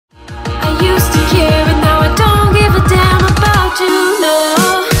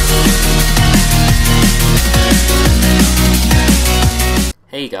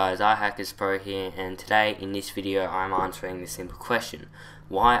guys, iHackersPro here, and today in this video I'm answering the simple question: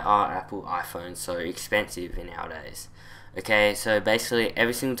 why are Apple iPhones so expensive nowadays? Okay, so basically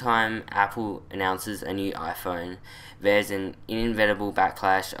every single time Apple announces a new iPhone, there's an inevitable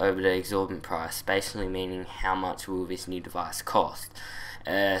backlash over the exorbitant price, basically meaning how much will this new device cost.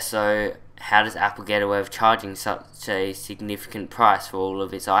 So how does Apple get away with charging such a significant price for all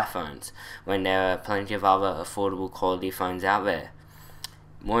of its iPhones when there are plenty of other affordable quality phones out there?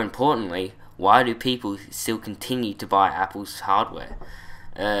 More importantly, why do people still continue to buy Apple's hardware?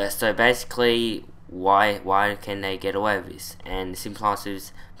 So basically, why can they get away with this? And the simple answer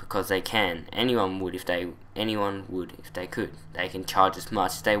is because they can. Anyone would if they could. They can charge as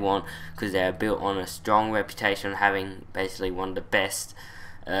much as they want because they are built on a strong reputation of having basically one of the best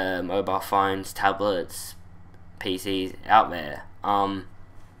mobile phones, tablets, PCs out there.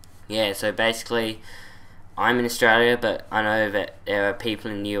 Yeah, so basically I'm in Australia, but I know that there are people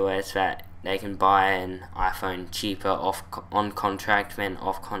in the US that they can buy an iPhone cheaper on contract than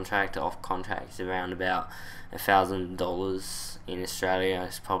off contract. Off contract is around about $1,000 in Australia.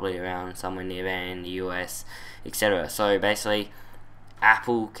 It's probably around somewhere near there in the US, etc. So basically,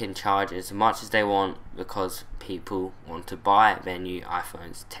 Apple can charge as much as they want because people want to buy their new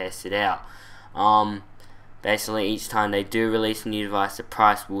iPhones, test it out. Basically, each time they do release a new device, the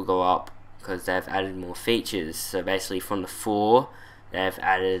price will go up because they've added more features. So basically, from the 4, they've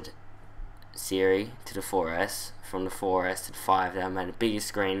added Siri to the 4S. From the 4S to the 5, they've made a bigger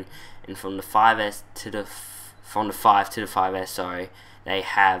screen, and from the 5S to the 5 to the 5S, sorry, they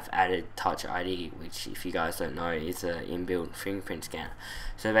have added Touch ID, which, if you guys don't know, is an inbuilt fingerprint scanner.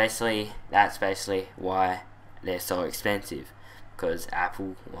 So basically, that's basically why they're so expensive, because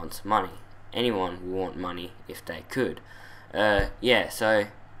Apple wants money. Anyone would want money if they could. Yeah, so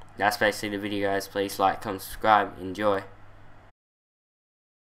that's basically the video, guys. Please like, comment, subscribe, enjoy.